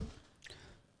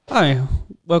Hi,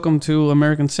 welcome to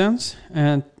American Sense,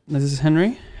 and this is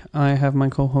Henry. I have my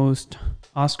co-host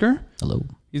Oscar. Hello.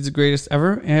 He's the greatest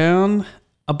ever, and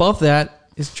above that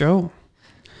is Joe.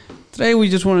 Today we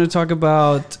just wanted to talk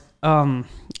about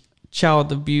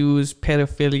child abuse,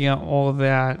 pedophilia, all of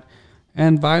that,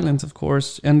 and violence, of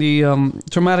course, and the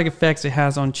traumatic effects it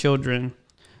has on children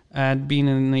and being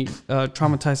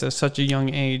traumatized at such a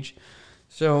young age.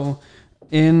 So,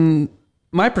 in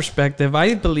my perspective,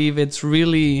 I believe it's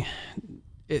really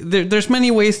there's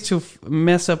many ways to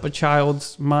mess up a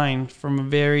child's mind from a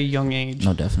very young age.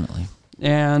 No, definitely.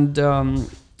 And a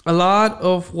lot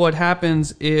of what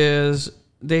happens is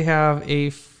they have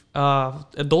a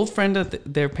adult friend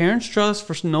that their parents trust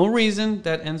for no reason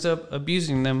that ends up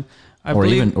abusing them. Or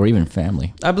even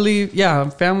family. I believe,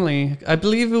 family. I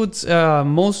believe it's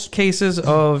most cases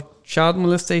of child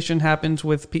molestation happens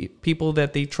with people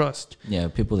that they trust. Yeah,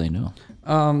 people they know.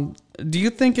 Do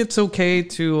you think it's okay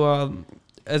to,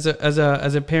 as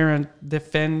a parent,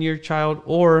 defend your child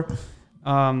or,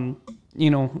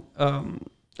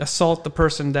 assault the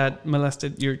person that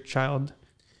molested your child?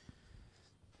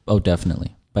 Oh,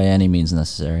 definitely. By any means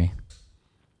necessary.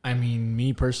 I mean,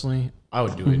 me personally, I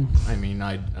would do it. I mean,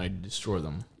 I'd destroy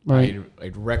them. Right.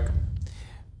 I'd wreck.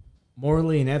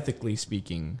 Morally and ethically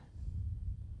speaking,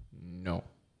 no.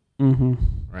 Mm-hmm.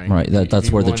 Right.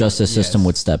 That's where the justice system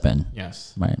would step in.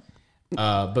 Yes. Right.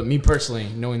 But me personally,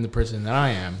 knowing the person that I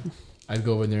am, I'd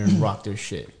go in there and rock their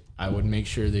shit. I would make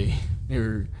sure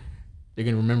they're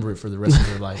gonna remember it for the rest of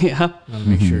their life. Yeah. I'll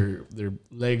make sure their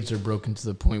legs are broken to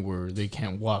the point where they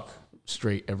can't walk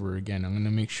straight ever again. I'm gonna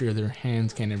make sure their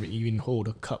hands can't ever even hold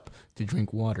a cup to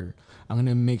drink water. I'm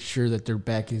gonna make sure that their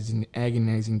back is in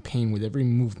agonizing pain with every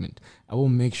movement. I will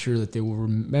make sure that they will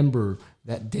remember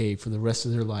that day for the rest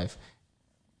of their life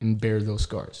and bear those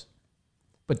scars.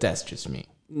 But that's just me.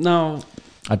 No.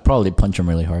 I'd probably punch him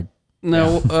really hard.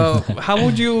 No. How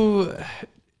would you,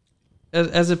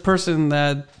 as a person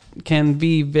that can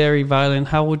be very violent,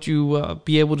 how would you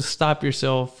be able to stop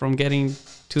yourself from getting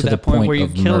to that point where you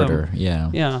kill murder. them?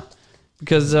 Yeah. Yeah.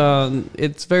 Because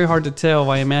it's very hard to tell,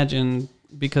 I imagine,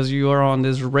 because you are on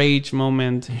this rage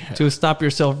moment to stop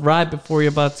yourself right before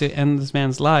you're about to end this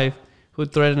man's life who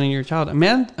threatening your child. A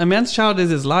man's child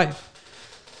is his life.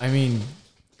 I mean,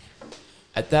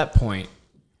 at that point,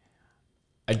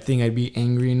 I think I'd be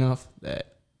angry enough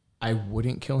that I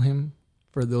wouldn't kill him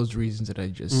for those reasons that I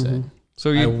just said. So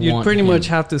you pretty much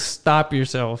have to stop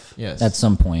yourself. Yes. At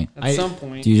some point. At some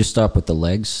point. Do you just start with the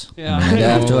legs? Yeah. I mean,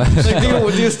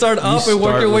 Like, do you start up and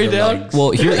work your way down?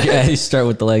 Well, you start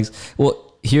with the legs.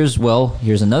 Well, here's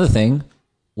another thing.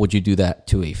 Would you do that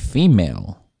to a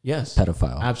female Yes.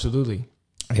 pedophile? Absolutely.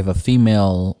 If a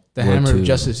female The hammer of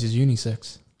justice is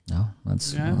unisex. No,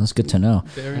 that's good to know.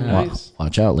 Very nice.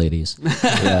 Watch out, ladies.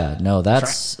 Yeah, no,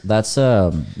 that's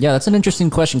an interesting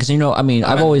question because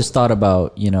I've always thought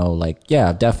about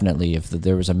definitely if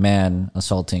there was a man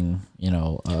assaulting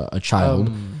a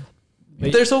child.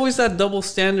 There's always that double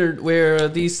standard where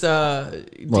you say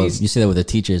that with the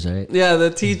teachers, right? Yeah, the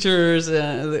teachers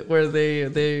where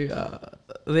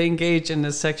they engage in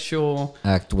the sexual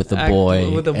act with the boy,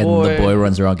 and the boy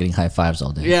runs around getting high fives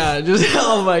all day. Yeah, just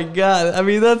oh my god! I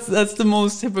mean, that's the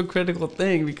most hypocritical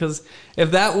thing because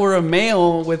if that were a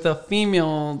male with a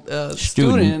female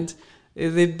student,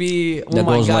 it'd be the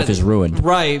girl's life is ruined.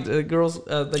 Right, the girl's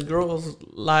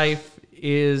life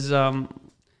is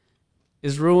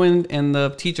ruined, and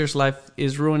the teacher's life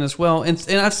is ruined as well. And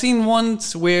I've seen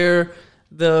once where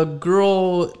the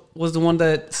girl was the one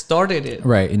that started it.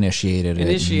 Right, initiated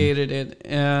it.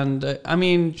 And I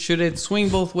mean, should it swing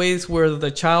both ways where the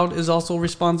child is also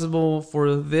responsible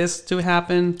for this to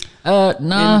happen?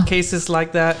 Nah. In cases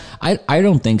like that? I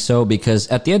don't think so because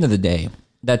at the end of the day,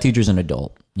 that teacher's an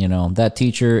adult. That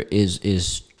teacher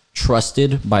is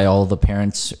trusted by all the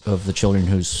parents of the children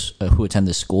who attend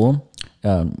the school.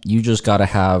 You just got to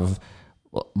have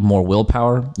more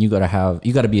willpower. You got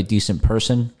to be a decent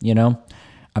person,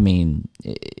 I mean,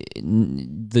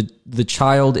 the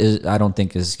child I don't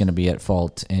think is going to be at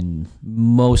fault in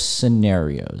most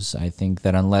scenarios. I think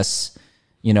that unless,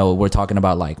 we're talking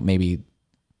about like maybe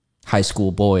high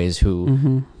school boys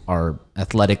who are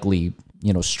athletically,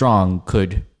 strong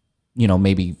could,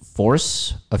 maybe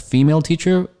force a female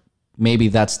teacher. Maybe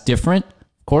that's different,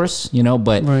 of course,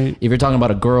 but right. If you're talking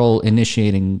about a girl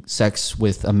initiating sex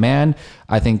with a man,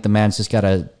 I think the man's just got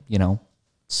to,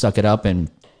 suck it up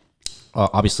and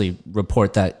obviously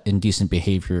report that indecent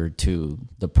behavior to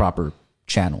the proper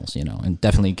channels, and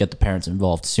definitely get the parents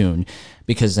involved soon,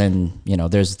 because then,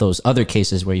 there's those other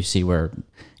cases where you see where,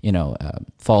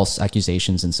 false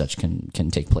accusations and such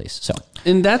can take place. So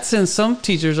in that sense, some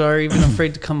teachers are even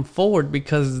afraid to come forward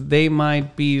because they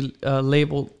might be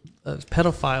labeled as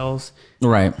pedophiles,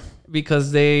 right,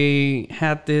 because they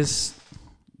had this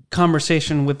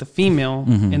conversation with the female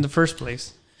in the first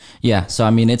place. Yeah, so I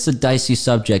mean, it's a dicey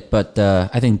subject, but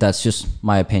I think that's just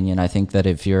my opinion. I think that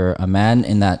if you're a man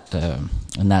in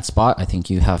that spot, I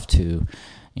think you have to,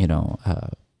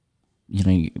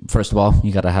 first of all,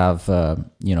 you got to have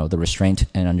the restraint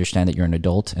and understand that you're an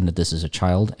adult and that this is a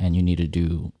child, and you need to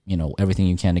do everything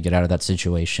you can to get out of that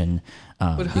situation.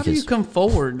 But how do you come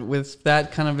forward with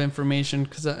that kind of information?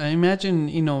 Because I imagine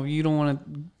you don't want to.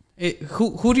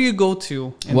 Who do you go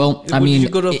to? And well, I mean, you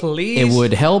go to the police? It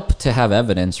would help to have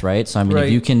evidence, right? So I mean, Right.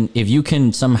 if you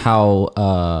can somehow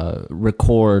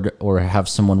record or have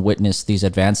someone witness these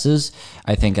advances,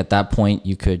 I think at that point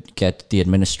you could get the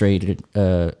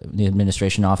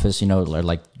administration office, or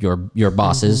like your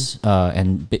bosses,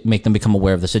 and make them become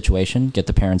aware of the situation. Get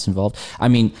the parents involved. I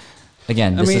mean,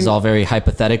 again, this is all very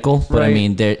hypothetical, but I Right.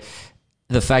 mean, the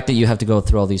fact that you have to go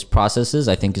through all these processes,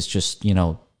 I think, is just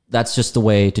that's just the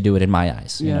way to do it in my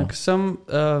eyes. Yeah, 'cause some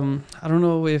I don't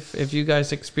know if you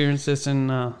guys experienced this in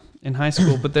high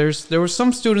school, but there were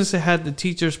some students that had the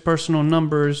teacher's personal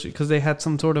numbers because they had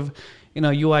some sort of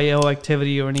UIL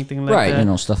activity or anything like Right,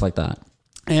 that. stuff like that.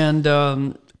 And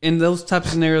in those types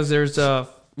of scenarios, there's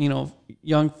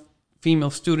young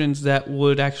female students that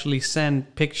would actually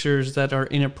send pictures that are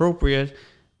inappropriate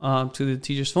to the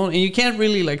teacher's phone, and you can't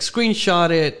really like screenshot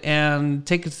it and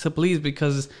take it to the police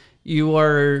because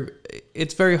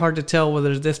it's very hard to tell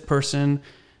whether this person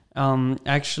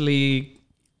actually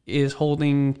is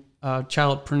holding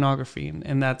child pornography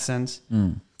in that sense.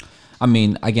 I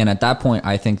mean, again, at that point,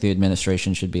 I think the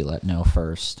administration should be let know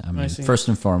first. I mean, see. first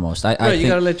and foremost, I Right, think you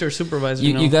gotta let your supervisor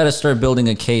know. you got to start building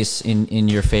a case in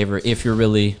your favor if you're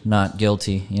really not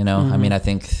guilty. I mean, I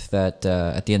think that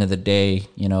at the end of the day,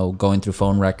 going through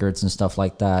phone records and stuff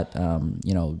like that,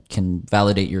 can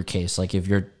validate your case. Like if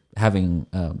you're having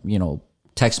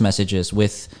text messages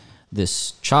with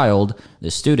this child,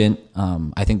 this student,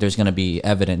 I think there's going to be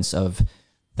evidence of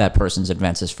that person's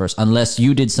advances first, unless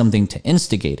you did something to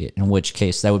instigate it, in which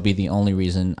case that would be the only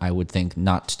reason I would think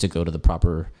not to go to the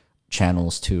proper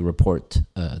channels to report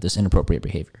this inappropriate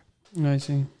behavior. I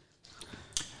see.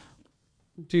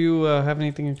 Do you have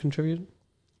anything to contribute,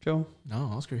 Joe? No,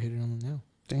 Oscar hit it on the nail.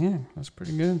 Damn, that's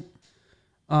pretty good.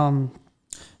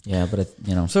 Yeah, but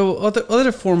So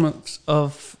other forms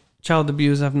of child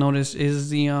abuse I've noticed is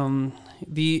the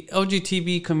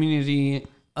LGBT community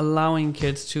allowing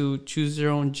kids to choose their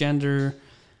own gender,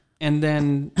 and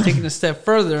then taking a step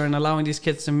further and allowing these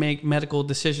kids to make medical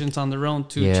decisions on their own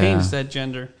to change that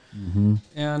gender. Mm-hmm.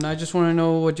 And I just want to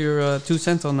know what your 2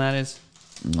 cents on that is.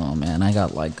 oh man, I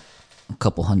got like a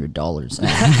couple $100.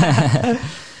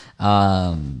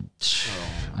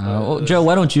 Joe,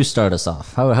 why don't you start us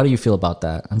off? How do you feel about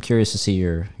that? I'm curious to see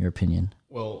your opinion.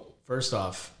 Well, first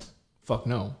off, fuck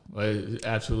no,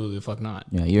 absolutely fuck not.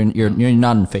 Yeah, you're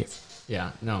not in favor.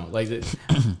 Yeah, no. Like,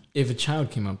 if a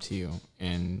child came up to you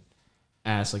and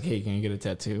asked, like, "Hey, can you get a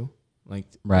tattoo?" Like,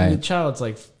 Right. and the child's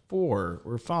like 4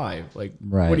 or 5. Like,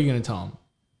 Right. what are you gonna tell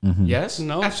them? Yes,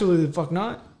 No. absolutely the fuck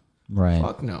not. Right.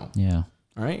 Fuck no. Yeah,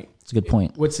 All right. it's a good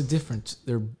point. What's the difference?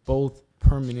 They're both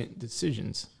permanent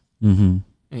decisions. Mm-hmm.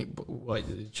 What,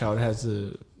 the child has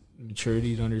the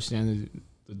maturity to understand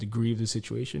the degree of the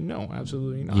situation? No,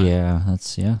 absolutely not. Yeah,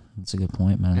 that's a good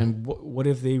point, man. And what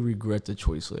if they regret the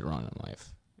choice later on in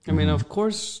life? I mean, of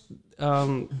course,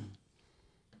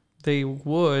 they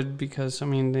would, because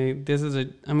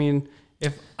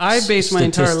if I base my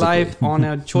entire life on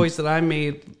a choice that I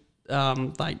made,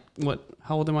 how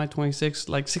old am I? 26,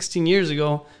 like 16 years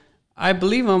ago, I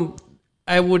believe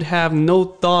I would have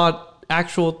no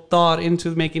actual thought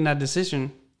into making that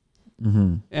decision.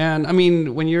 Mm-hmm. And I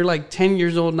mean, when you're like 10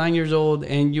 years old, 9 years old,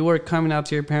 and you are coming out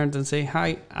to your parents and say,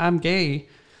 "Hi, I'm gay.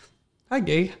 Hi,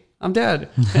 gay. I'm dad."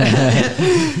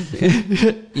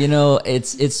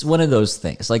 It's one of those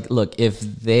things. Like, look, if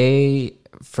they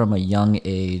from a young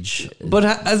age, But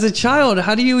as a child,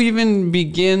 how do you even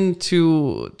begin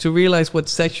to realize what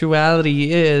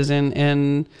sexuality is?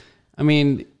 And I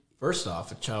mean, First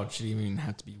off, a child should even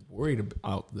have to be worried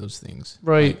about those things.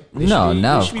 right? They No, should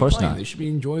no, they of should be course playing. not. They should be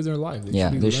enjoying their life. they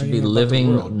should be learning about the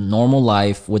living world. normal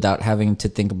life without having to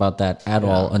think about that at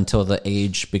all until the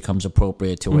age becomes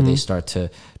appropriate to where they start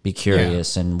to be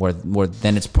curious, and where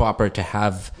then it's proper to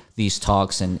have these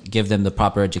talks and give them the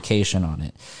proper education on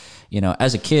it.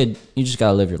 as a kid, you just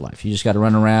gotta live your life. You just gotta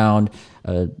run around,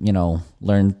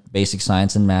 learn basic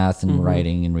science and math and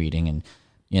writing and reading,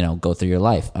 and go through your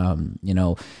life.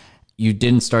 You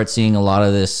didn't start seeing a lot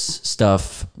of this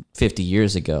stuff 50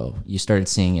 years ago. You started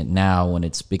seeing it now when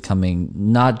it's becoming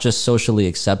not just socially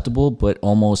acceptable, but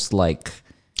almost like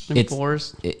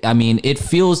enforced. It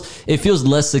feels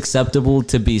less acceptable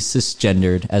to be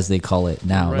cisgendered, as they call it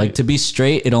now. Right. Like, to be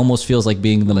straight, it almost feels like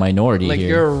being the minority Like here.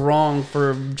 you're wrong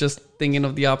for just thinking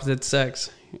of the opposite sex.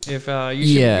 If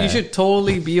you should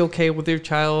totally be okay with your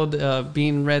child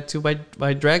being read to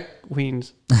by drag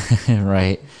queens.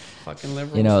 Right. Fucking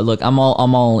liberals. Look, I'm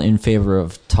all in favor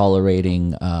of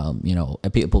tolerating,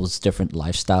 people's different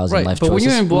lifestyles and life choices. But when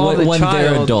you involve the when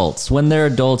child, they're adults,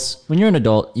 when you're an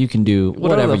adult, you can do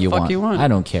whatever the you fuck want. you want. I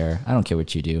don't care. I don't care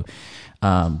what you do.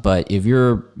 But if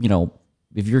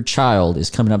if your child is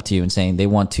coming up to you and saying they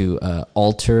want to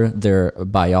alter their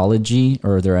biology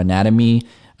or their anatomy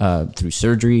through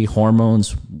surgery,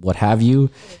 hormones, what have you,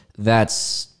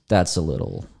 that's a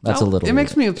little. It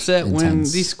makes me upset intense. when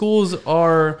these schools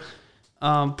are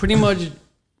pretty much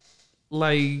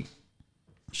like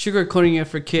sugarcoating it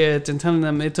for kids and telling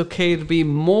them it's okay to be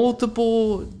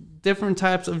multiple different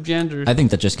types of genders. I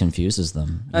think that just confuses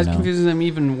them. That confuses them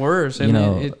even worse.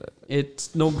 And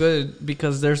it's no good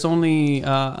because there's only,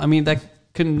 that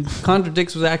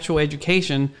contradicts with actual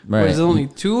education, where there's only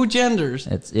two genders.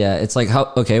 It's like,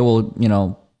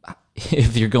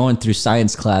 if you're going through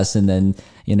science class and then,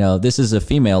 this is a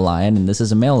female lion and this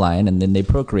is a male lion and then they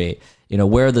procreate,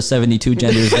 where are the 72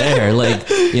 genders there? Like,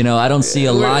 I don't see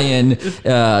a lion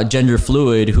gender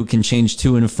fluid who can change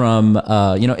to and from,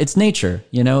 it's nature.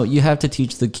 You have to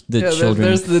teach the children.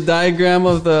 There's the diagram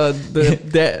of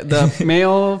the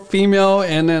male, female,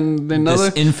 and then another.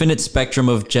 This infinite spectrum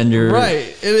of gender.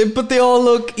 Right. But they all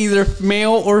look either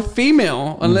male or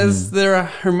female, unless they're a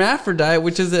hermaphrodite,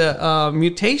 which is a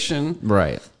mutation.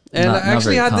 Right. And I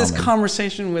actually had this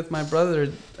conversation with my brother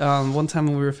one time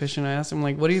when we were fishing. I asked him,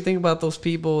 like, what do you think about those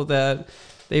people that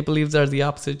they believe they're the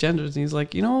opposite genders? And he's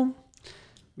like,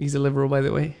 he's a liberal, by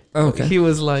the way. Oh, okay. He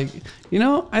was like,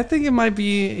 I think it might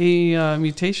be a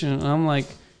mutation. And I'm like,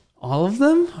 all of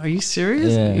them? Are you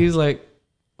serious? Yeah. He's like,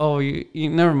 oh, you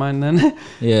never mind then.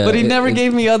 Yeah. But he never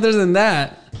gave me other than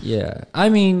that. Yeah.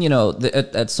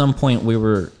 At some point we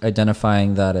were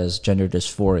identifying that as gender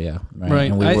dysphoria,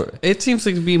 right? Right. And it seems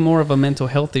like to be more of a mental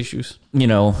health issues.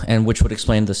 And which would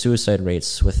explain the suicide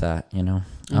rates with that,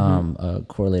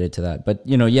 correlated to that. But,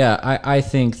 I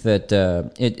think that,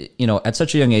 at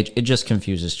such a young age, it just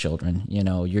confuses children.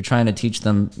 You're trying to teach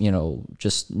them,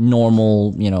 just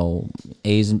normal,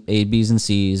 A, B's and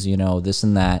C's, this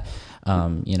and that.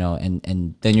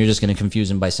 And then you're just going to confuse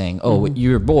them by saying, oh,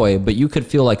 you're a boy, but you could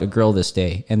feel like a girl this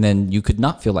day. And then you could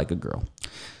not feel like a girl,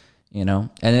 and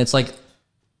it's like,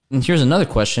 and here's another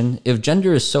question. If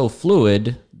gender is so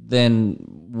fluid, then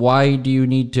why do you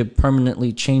need to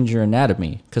permanently change your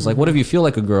anatomy? Because what if you feel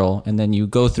like a girl and then you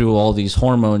go through all these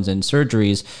hormones and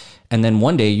surgeries and then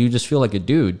one day you just feel like a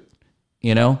dude,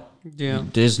 Yeah.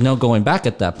 There's no going back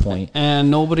at that point. And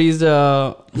nobody's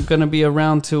gonna be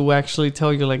around to actually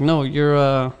tell you, like, no,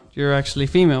 you're actually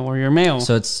female or you're male.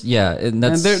 So it's and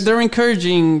that's and they're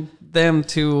encouraging them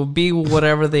to be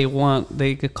whatever they want.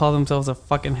 They could call themselves a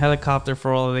fucking helicopter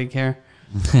for all they care.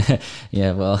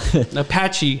 Yeah, well,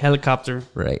 Apache helicopter.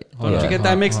 Right. Don't you get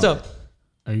that mixed up?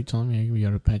 Are you telling me I can be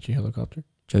an Apache helicopter?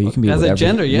 Joe, you can be as whatever. A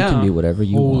gender, yeah. You can be whatever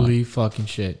you want. Holy fucking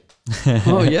shit!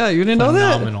 Oh yeah, you didn't know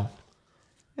that? Phenomenal.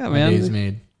 Yeah, My day's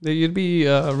made. You'd be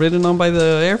ridden on by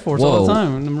the Air Force all the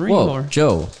time in the Marine Corps.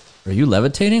 Joe, are you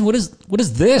levitating? What is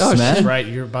this, man? That's right.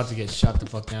 You're about to get shot the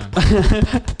fuck down.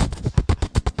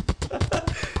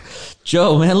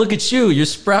 Joe, man, look at you. You're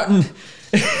sprouting,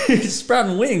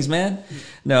 sprouting wings, man.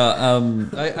 No,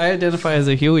 I identify as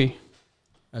a Huey.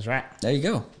 That's right. There you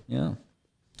go. Yeah.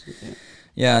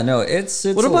 Yeah, no, it's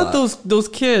what about those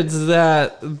kids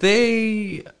that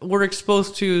they were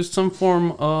exposed to some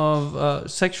form of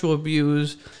sexual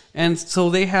abuse, and so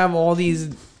they have all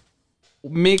these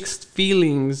mixed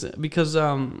feelings because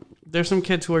there's some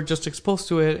kids who are just exposed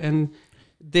to it and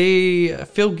they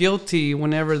feel guilty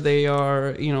whenever they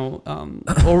are,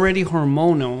 already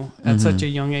hormonal at such a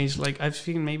young age. Like I've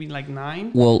seen maybe like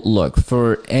 9. Well, look,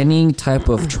 for any type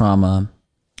of trauma,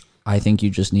 I think you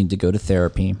just need to go to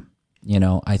therapy.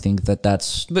 I think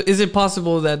that's... But is it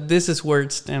possible that this is where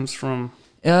it stems from?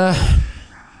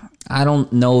 I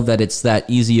don't know that it's that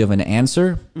easy of an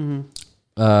answer.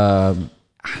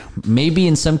 Maybe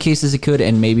in some cases it could,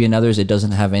 and maybe in others it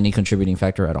doesn't have any contributing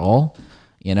factor at all.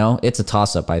 It's a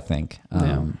toss-up, I think.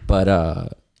 But,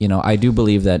 I do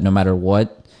believe that no matter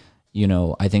what,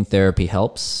 I think therapy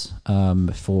helps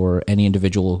for any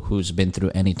individual who's been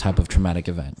through any type of traumatic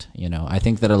event. I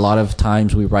think that a lot of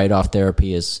times we write off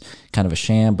therapy as kind of a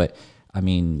sham, but I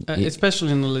mean,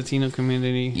 especially in the Latino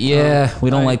community. Yeah, we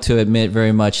don't like to admit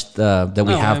very much that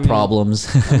we have problems.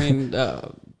 I mean,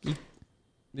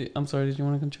 I'm sorry. Did you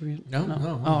want to contribute? No.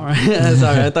 Oh, all right.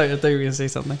 Sorry, I thought you were gonna say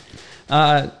something.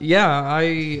 I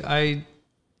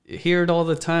hear it all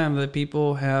the time that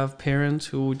people have parents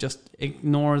who just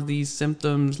ignore these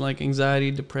symptoms like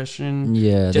anxiety, depression,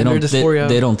 gender dysphoria.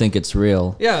 They don't think it's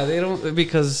real. Yeah, they don't,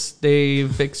 because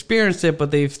they've experienced it,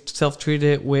 but they've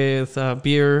self-treated it with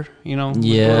beer,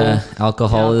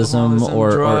 alcoholism,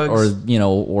 or drugs.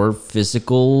 or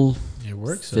physical. It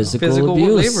works. Physical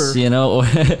abuse. Labor.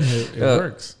 It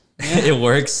works. It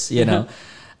works. And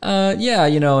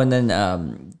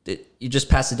then you just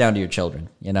pass it down to your children,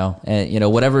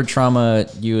 and whatever trauma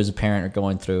you as a parent are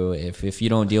going through, if you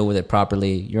don't deal with it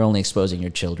properly, you're only exposing your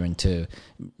children to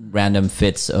random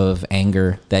fits of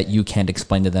anger that you can't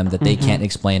explain to them, that they can't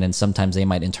explain, and sometimes they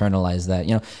might internalize that.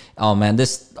 Oh man,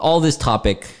 all this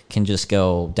topic can just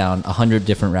go down 100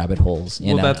 different rabbit holes.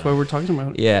 That's what we're talking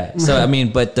about. Yeah. So I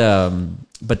mean, but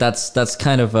that's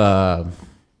kind of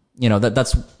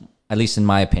that's, at least in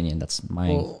my opinion, that's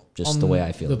the way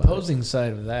I feel the about it. The opposing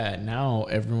side of that, now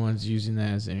everyone's using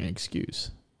that as an excuse.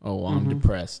 Oh, I'm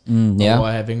depressed. Yeah. Oh,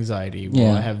 I have anxiety.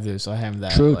 Well, I have this. I have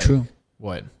that. True.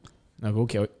 What?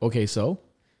 Like, okay, so?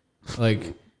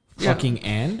 Like, fucking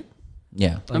and?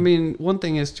 Yeah. I mean, one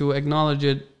thing is to acknowledge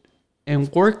it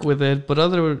and work with it, but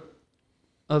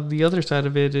the other side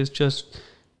of it is just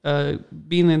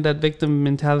being in that victim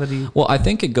mentality. Well, I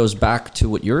think it goes back to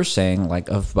what you're saying, like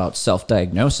about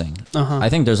self-diagnosing. I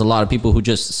think there's a lot of people who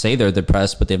just say they're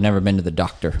depressed, but they've never been to the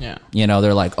doctor. Yeah.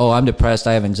 They're like, oh, I'm depressed,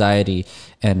 I have anxiety,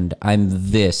 and I'm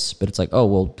this. But it's like, oh,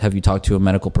 well, have you talked to a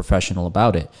medical professional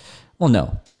about it? Well,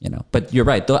 no, But you're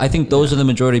right. I think those are the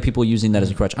majority of people using that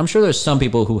as a crutch. I'm sure there's some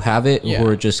people who have it who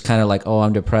are just kind of like, oh,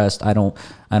 I'm depressed. I don't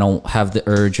have the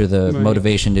urge or the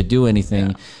motivation to do anything.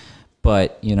 Yeah.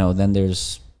 But then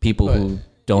there's people who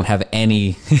don't have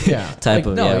any type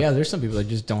of there's some people that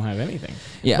just don't have anything.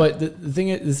 Yeah. But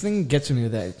the thing gets me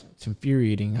that it's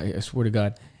infuriating, I swear to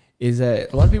God, is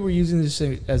that a lot of people are using this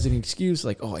as an excuse,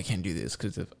 like, oh, I can't do this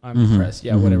because I'm depressed.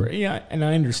 Yeah, whatever. Yeah, and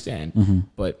I understand.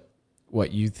 But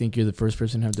what, you think you're the first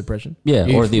person to have depression?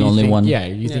 Yeah, or the only one. Yeah,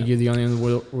 you think you're the only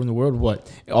one in the world.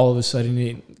 What? All of a sudden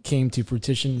it came to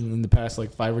fruition in the past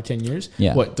like 5 or 10 years?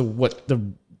 Yeah. What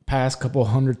the past couple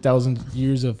 100,000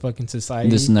 years of fucking society,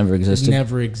 this never existed.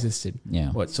 Never existed. Yeah.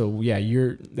 What? So yeah,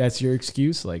 that's your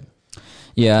excuse. Like,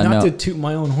 yeah, not to toot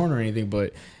my own horn or anything,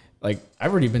 but like,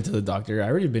 I've already been to the doctor. I've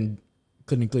already been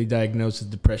clinically diagnosed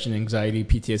with depression, anxiety,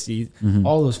 PTSD,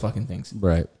 all those fucking things.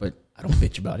 Right. But I don't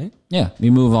bitch about it. Yeah,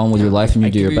 you move on with your life and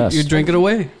you do your best. You drink it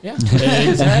away. Yeah,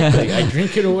 exactly. I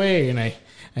drink it away and I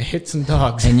hit some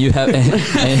dogs. And you have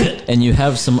and you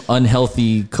have some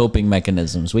unhealthy coping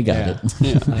mechanisms. We got it.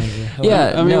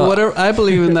 Yeah. I mean, whatever. I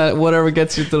believe in that. Whatever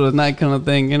gets you through the night, kind of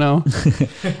thing. I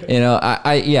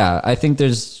think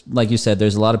there's, like you said,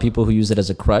 there's a lot of people who use it as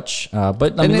a crutch.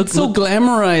 But I mean, it's so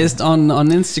glamorized on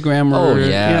Instagram.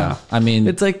 I mean,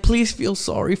 it's like, please feel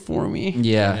sorry for me.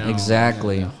 Yeah,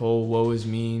 exactly. The whole woe is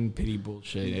me, pity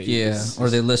bullshit. Or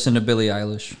they listen to Billie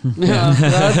Eilish. Yeah,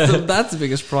 that's the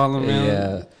biggest problem, man.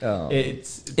 Yeah.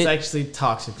 It's actually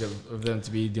toxic of them to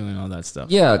be doing all that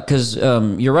stuff. Yeah, because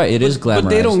you're right. It is glamorized. But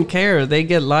they don't care. They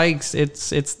get likes.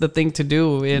 It's the thing to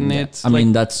do, and it's. I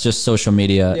mean, that's just social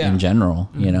media in general.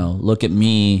 Look at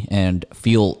me and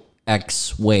feel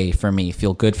X way for me.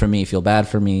 Feel good for me. Feel bad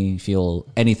for me. Feel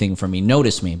anything for me.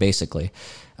 Notice me, basically.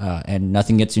 And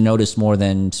nothing gets you noticed more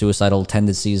than suicidal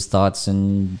tendencies, thoughts,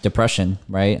 and depression.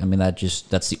 Right? I mean,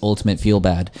 that's the ultimate feel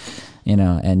bad.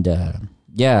 And.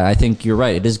 Yeah, I think you're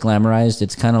right. It is glamorized.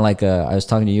 It's kind of like I was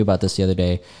talking to you about this the other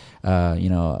day.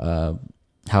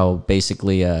 How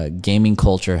basically gaming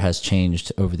culture has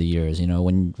changed over the years.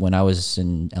 When I was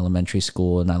in elementary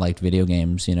school and I liked video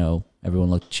games,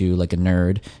 everyone looked at you like a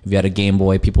nerd. If you had a Game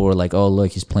Boy, people were like, "Oh,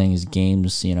 look, he's playing his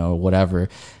games," or whatever.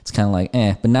 It's kind of like,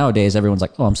 But nowadays, everyone's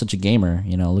like, "Oh, I'm such a gamer."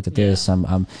 Look at this. I'm,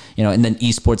 And then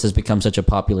esports has become such a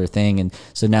popular thing, and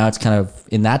so now it's kind of,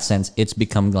 in that sense, it's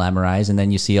become glamorized. And then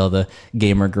you see all the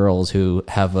gamer girls who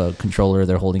have a controller,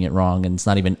 they're holding it wrong, and it's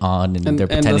not even on, and they're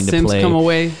pretending to play. Come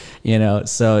away.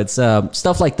 So it's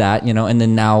stuff like that. And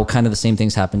then now, kind of the same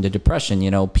things happen to depression.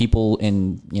 People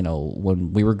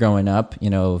when we were growing up,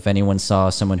 if anyone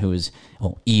saw someone who was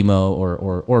emo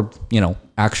or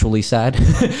actually sad,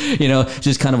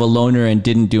 just kind of a loner and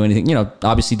didn't do anything,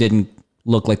 obviously didn't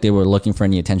look like they were looking for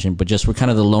any attention, but just were kind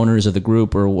of the loners of the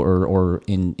group, or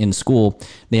in school,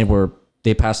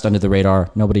 they passed under the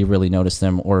radar. Nobody really noticed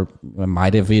them, or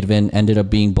might have even ended up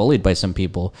being bullied by some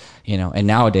people, And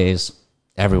nowadays,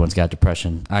 everyone's got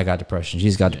depression. I got depression.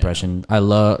 She's got depression. I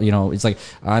love, it's like,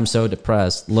 I'm so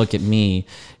depressed. Look at me.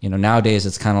 Nowadays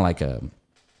it's kind of like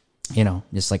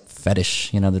it's like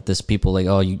fetish, that this people like,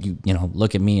 oh, you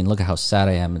look at me and look at how sad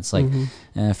I am. It's like,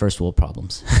 first world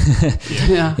problems.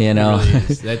 Yeah. It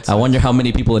really is. I wonder how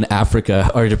many people in Africa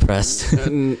are depressed.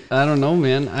 I don't know,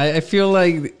 man. I feel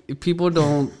like people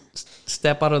don't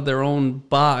step out of their own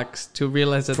box to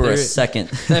realize that For a second.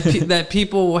 that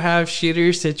people have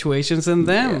shittier situations than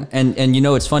them. And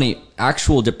it's funny,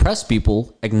 actual depressed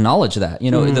people acknowledge that.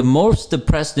 The most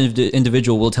depressed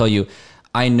individual will tell you,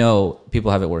 I know people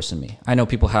have it worse than me. I know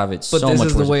people have it so much worse. But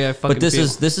this is the way I fucking feel.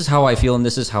 But this is how I feel, and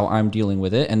this is how I'm dealing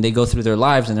with it. And they go through their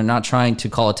lives, and they're not trying to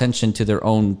call attention to their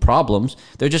own problems.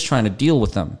 They're just trying to deal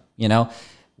with them.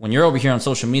 When you're over here on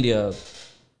social media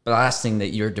blasting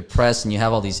that you're depressed and you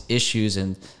have all these issues,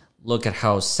 and look at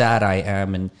how sad I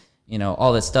am, and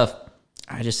all that stuff,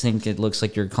 I just think it looks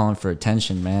like you're calling for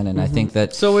attention, man. And I think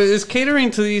that... So is catering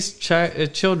to these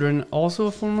children also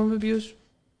a form of abuse,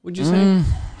 would you say?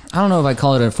 I don't know if I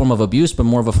call it a form of abuse, but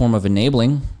more of a form of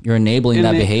enabling. You're enabling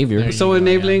that behavior. So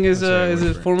enabling is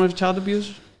a form of child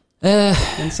abuse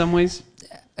in some ways?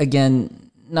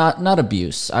 Again, not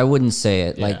abuse. I wouldn't say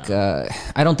it. Yeah.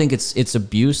 I don't think it's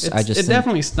abuse. I just it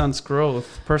definitely stunts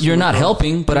growth. You're not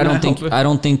helping, but I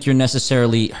don't think you're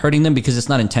necessarily hurting them, because it's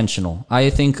not intentional.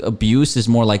 I think abuse is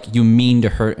more like you mean to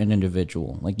hurt an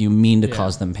individual, like you mean to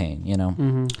cause them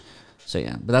pain. So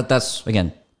yeah, but that's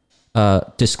again,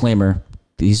 disclaimer.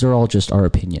 These are all just our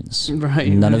opinions.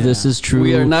 Right. None of this is true.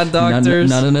 We are not doctors.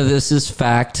 None of this is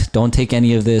fact. Don't take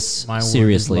any of this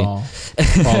seriously.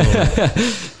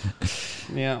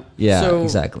 Yeah. Yeah, so,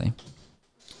 exactly.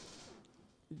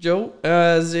 Joe,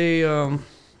 as a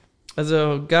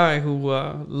guy who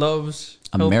loves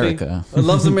America,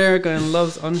 loves America and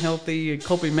loves unhealthy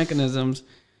coping mechanisms,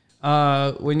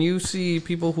 when you see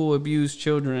people who abuse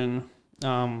children,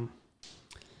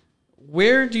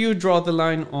 where do you draw the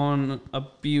line on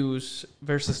abuse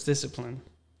versus discipline?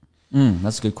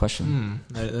 That's a good question.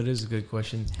 That is a good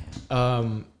question.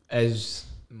 As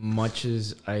much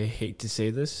as I hate to say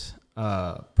this,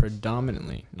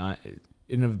 predominantly, not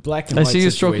in a black and white situation. I see you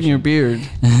stroking your beard,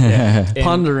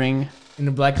 pondering. In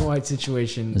a black and white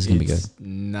situation, this is gonna be good.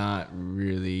 Not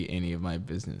really any of my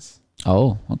business.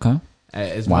 Oh, okay.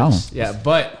 Much, yeah,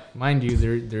 but mind you,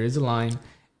 there is a line.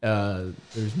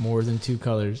 There's more than two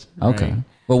colors. Okay. Right?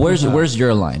 Well, where's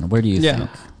your line? Where do you think?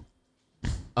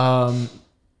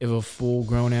 If a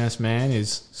full-grown ass man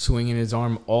is swinging his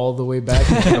arm all the way back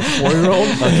like a 4-year-old,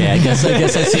 okay, I guess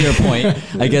I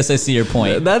see your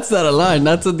point. That's not a line.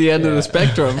 That's at the end of the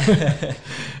spectrum.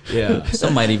 Yeah.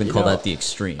 Some might even call that the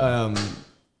extreme. That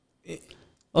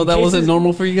wasn't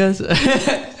normal for you guys?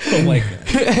 Oh my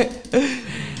god.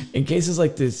 In cases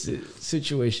like this,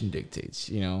 situation dictates,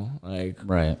 right.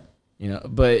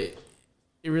 But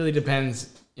it really depends,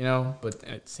 but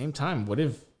at the same time, what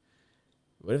if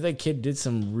that kid did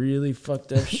some really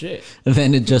fucked up shit?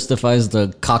 Then it justifies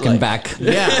the cock and back.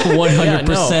 Yeah. 100%. Yeah,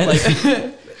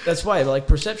 no, that's why,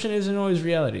 perception isn't always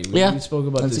reality. We spoke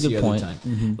about this the other time.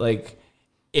 Mm-hmm.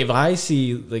 If I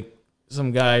see,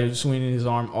 some guy swinging his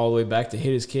arm all the way back to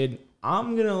hit his kid,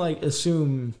 I'm going to,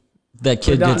 assume... That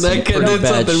kid did some pretty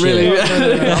bad shit. Really. No. I'm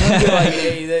gonna be like,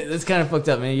 hey, that's kind of fucked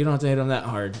up, man. You don't have to hit him that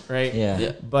hard, right?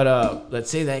 Yeah. But let's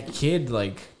say that kid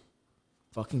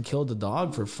fucking killed a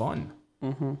dog for fun.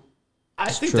 Mm-hmm.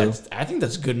 I think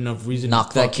that's good enough reason knock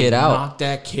to that kid out. Knock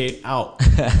that kid out.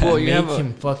 Well, you make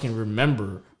him fucking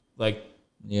remember,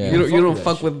 You don't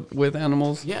fuck with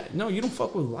animals. Yeah, no, you don't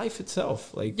fuck with life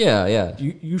itself. Yeah.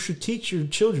 You should teach your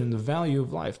children the value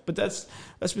of life, but that's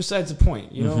besides the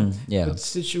point, Yeah. But the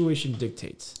situation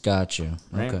dictates. Got you.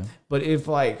 Right? Okay. But if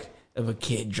a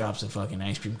kid drops a fucking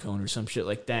ice cream cone or some shit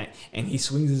like that, and he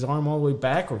swings his arm all the way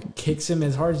back or kicks him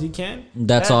as hard as he can,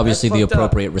 that's obviously the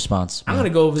appropriate response. I'm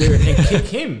gonna go over there and kick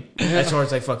him as hard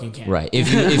as I fucking can. Right.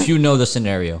 If you know the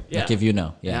scenario, yeah. if you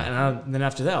know, and then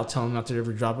after that, I'll tell him not to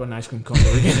ever drop an ice cream cone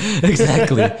ever again.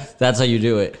 Exactly. That's how you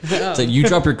do it. So you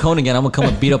drop your cone again, I'm gonna come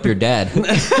and beat up your dad.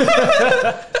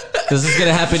 Because this is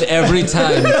gonna happen every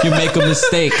time you make a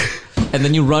mistake, and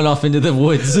then you run off into the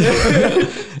woods.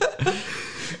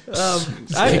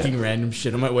 Kicking random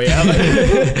shit on my way out.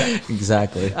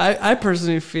 Exactly. I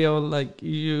personally feel like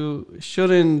you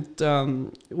shouldn't.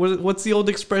 What's the old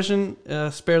expression?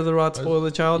 Spare the rod, spoil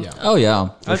the child. Yeah. Oh yeah.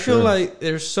 I feel like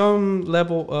there's some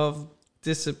level of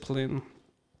discipline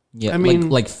Yeah, I mean,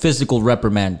 like physical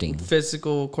reprimanding.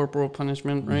 physical corporal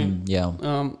punishment, right?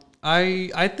 Yeah.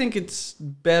 I think it's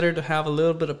better to have a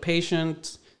little bit of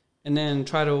patience and then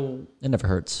try to It never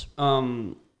hurts.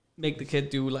 make the kid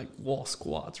do like wall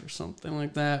squats or something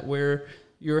like that, where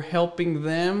you're helping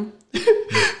them.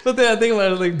 But then I think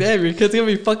about it like, damn, your kid's gonna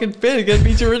be fucking fit. He's gonna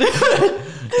beat you right now.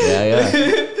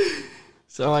 Yeah.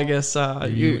 So I guess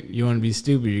You want to be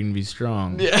stupid, you're going to be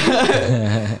strong.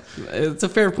 yeah, it's a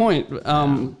fair point.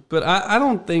 But I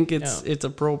don't think it's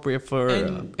appropriate for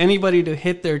anybody to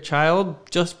hit their child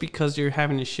just because you're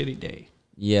having a shitty day.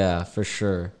 Yeah, for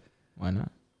sure. Why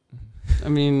not? I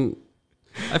mean,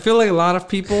 I feel like a lot of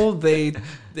people they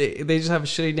just have a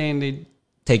shitty day and they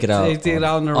Take it out. They take it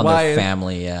out on their on wife. their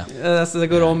family. Yeah. that's the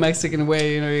good old Mexican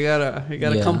way. You know, you gotta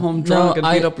Yeah. come home drunk No,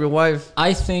 and beat up your wife.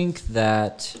 I think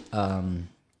that.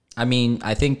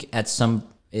 I think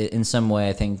in some way,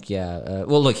 I think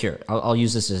well, look here. I'll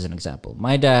use this as an example.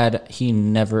 My dad, he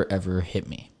never ever hit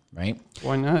me. Right?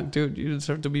 Why not, dude? You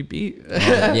deserve to be beat.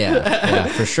 Yeah,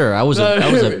 for sure. I was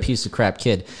a piece of crap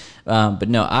kid, but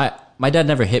no, my dad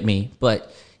never hit me,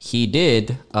 but he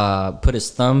did put his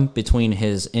thumb between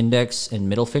his index and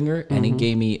middle finger, and he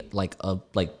gave me like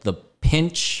the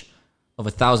pinch of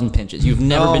 1,000 pinches. You've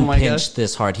never been pinched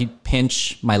this hard. He'd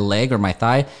pinch my leg or my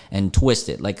thigh and twist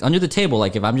it like under the table.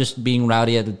 Like if I'm just being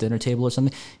rowdy at the dinner table or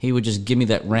something, he would just give me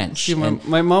that wrench. See,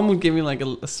 my mom would give me like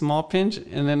a small pinch,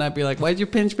 and then I'd be like, "Why'd you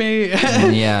pinch me?"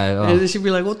 Yeah, and then she'd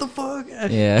be like, "What the fuck?"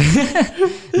 Yeah.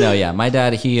 No, yeah. My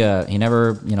dad, he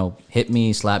never, hit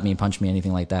me, slapped me, punched me,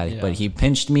 anything like that. Yeah. But he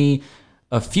pinched me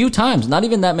a few times, not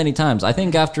even that many times. I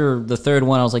think after the third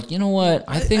one, I was like, you know what?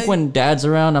 I think when Dad's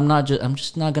around, I'm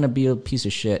just not gonna be a piece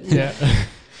of shit. Yeah.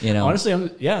 Honestly,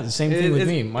 Honestly, the same thing with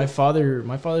me. My father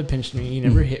pinched me. He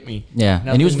never hit me. yeah. Nothing,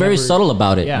 And he was very never- subtle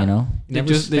about it. Yeah.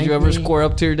 Did you ever square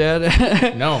up to your dad?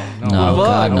 No, No,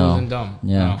 God, I no. wasn't dumb.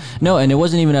 Yeah. No, and it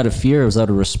wasn't even out of fear. It was out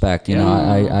of respect.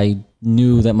 I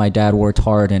knew that my dad worked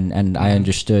hard and I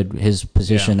understood his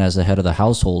position as the head of the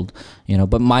household,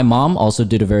 but my mom also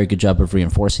did a very good job of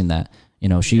reinforcing that.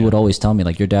 She would always tell me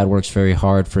like, your dad works very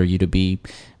hard for you to be,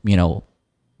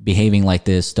 behaving like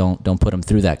this. Don't put him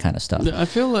through that kind of stuff. I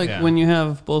feel like when you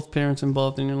have both parents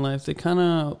involved in your life, they kind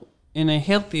of, in a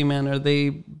healthy manner, they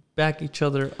back each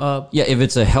other up. Yeah. If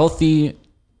it's a healthy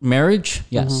marriage,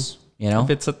 yes.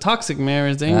 If it's a toxic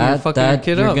marriage, then you're fucking your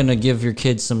kid you're up. gonna give your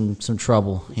kids some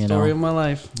trouble. Story of my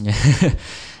life.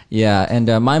 Yeah, and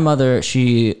my mother,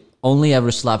 she only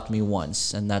ever slapped me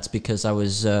once, and that's because I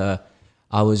was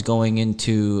going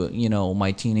into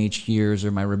my teenage years or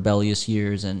my rebellious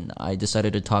years, and I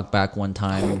decided to talk back one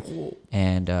time,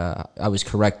 and I was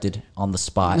corrected on the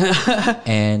spot,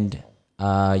 and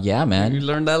yeah, man. You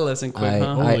learned that lesson quick,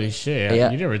 huh? Holy shit!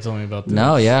 Yeah. You never told me about this.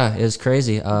 No, yeah, it was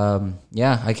crazy.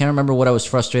 Yeah, I can't remember what I was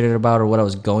frustrated about or what I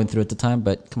was going through at the time,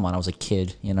 but come on, I was a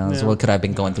kid, So what could I have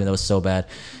been going through that was so bad,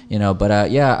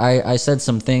 But yeah, I said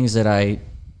some things that I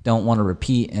don't want to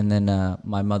repeat, and then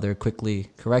my mother quickly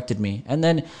corrected me, and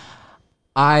then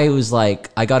I was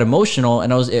like, I got emotional,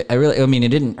 and it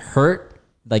didn't hurt,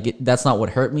 that's not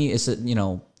what hurt me. It's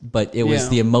but it was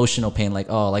the emotional pain,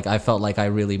 I felt like I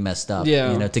really messed up.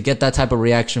 Yeah. To get that type of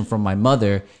reaction from my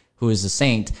mother, who is a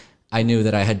saint, I knew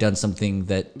that I had done something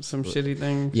some shitty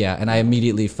thing. Yeah, and I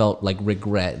immediately felt like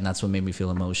regret, and that's what made me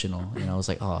feel emotional. I was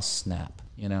like, oh snap,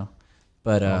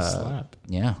 But slap.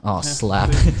 yeah, slap.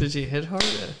 Did she hit hard?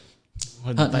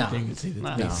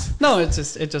 No. No, it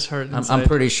just hurt. I'm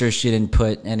pretty sure she didn't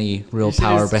put any real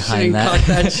power behind she that. Cock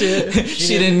that shit.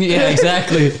 She didn't. Yeah,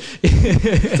 exactly.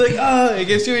 It's like, it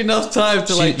gives you enough time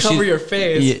to cover your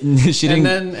face. Yeah, she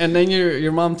didn't. And then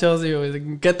your mom tells you,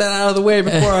 get that out of the way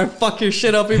before I fuck your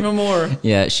shit up even more.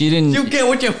 Yeah, she didn't. You get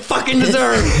what you fucking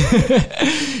deserve.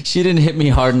 She didn't hit me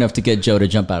hard enough to get Joe to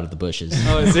jump out of the bushes.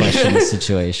 Oh, is it? Question the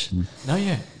situation. Not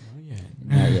yet.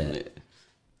 Not yet.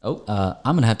 Oh,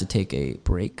 I'm gonna have to take a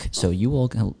break, so you all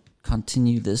can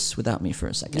continue this without me for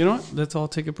a second. You know what? Let's all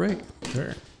take a break.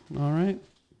 Sure. All right.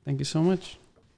 Thank you so much.